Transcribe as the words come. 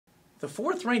The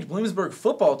fourth-ranked Bloomsburg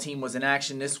football team was in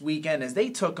action this weekend as they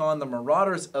took on the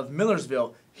Marauders of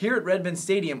Millersville here at Redmond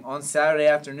Stadium on Saturday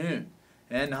afternoon.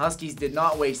 And the Huskies did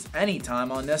not waste any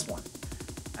time on this one.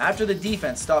 After the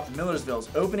defense stopped Millersville's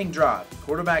opening drive,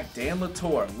 quarterback Dan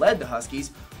Latour led the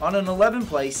Huskies on an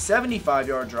 11-play,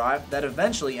 75-yard drive that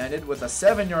eventually ended with a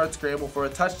 7-yard scramble for a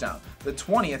touchdown, the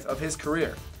 20th of his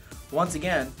career. Once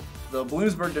again, the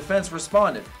Bloomsburg defense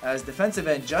responded as defensive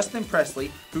end Justin Presley,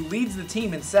 who leads the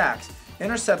team in sacks,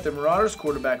 intercepted Marauders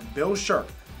quarterback Bill Shirk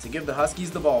to give the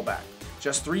Huskies the ball back.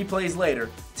 Just 3 plays later,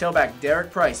 tailback Derek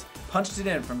Price punched it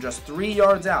in from just 3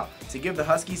 yards out to give the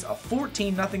Huskies a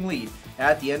 14-0 lead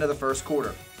at the end of the first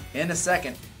quarter. In the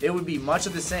second, it would be much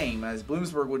of the same as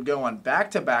Bloomsburg would go on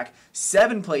back-to-back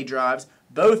 7-play drives,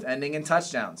 both ending in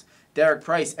touchdowns. Derek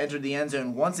Price entered the end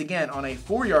zone once again on a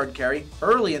 4-yard carry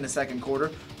early in the second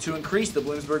quarter to increase the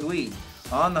Bloomsburg lead.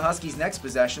 On the Huskies' next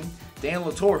possession, Dan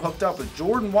Latour hooked up with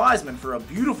Jordan Wiseman for a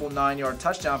beautiful 9-yard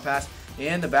touchdown pass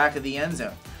in the back of the end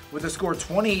zone. With the score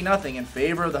 28-0 in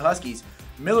favor of the Huskies,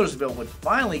 Millersville would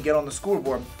finally get on the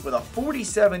scoreboard with a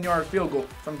 47-yard field goal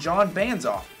from John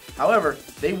Banzoff. However,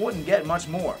 they wouldn't get much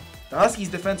more. The Huskies'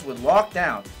 defense would lock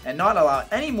down and not allow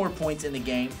any more points in the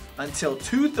game until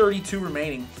 2:32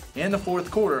 remaining in the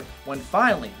fourth quarter, when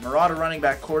finally Marauder running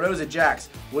back Cordoza Jacks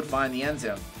would find the end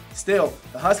zone. Still,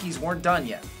 the Huskies weren't done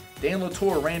yet. Dan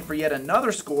Latour ran for yet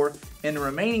another score in the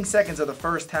remaining seconds of the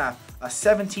first half, a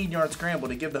 17-yard scramble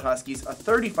to give the Huskies a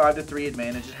 35-3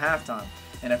 advantage at halftime.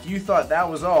 And if you thought that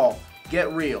was all, get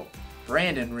real.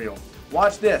 Brandon real.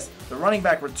 Watch this. The running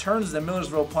back returns the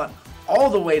Millersville punt all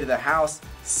the way to the house,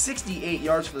 68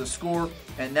 yards for the score,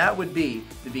 and that would be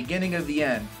the beginning of the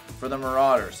end for the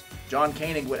Marauders. John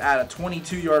Koenig would add a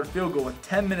 22-yard field goal with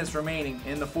 10 minutes remaining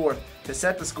in the fourth to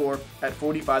set the score at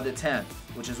 45-10,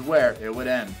 which is where it would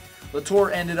end.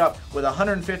 Latour ended up with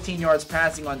 115 yards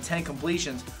passing on 10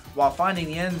 completions while finding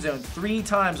the end zone 3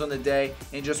 times on the day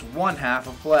in just one half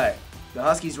of play. The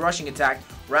Huskies' rushing attack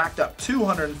racked up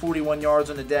 241 yards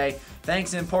on the day,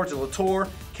 thanks in part to Latour,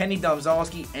 Kenny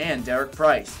Domzalski, and Derek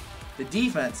Price. The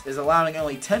defense is allowing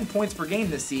only 10 points per game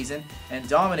this season and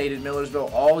dominated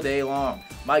Millersville all day long.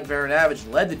 Mike Varanavage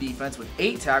led the defense with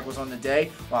 8 tackles on the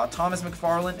day, while Thomas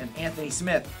McFarland and Anthony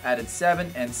Smith added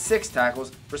 7 and 6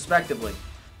 tackles, respectively.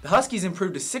 The Huskies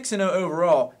improved to 6-0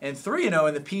 overall and 3-0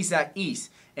 in the PSAC East,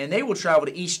 and they will travel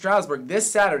to East Stroudsburg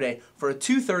this Saturday for a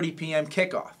 2:30 p.m.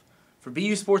 kickoff. For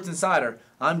BU Sports Insider,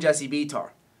 I'm Jesse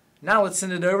Betar. Now let's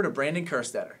send it over to Brandon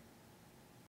Kerstetter.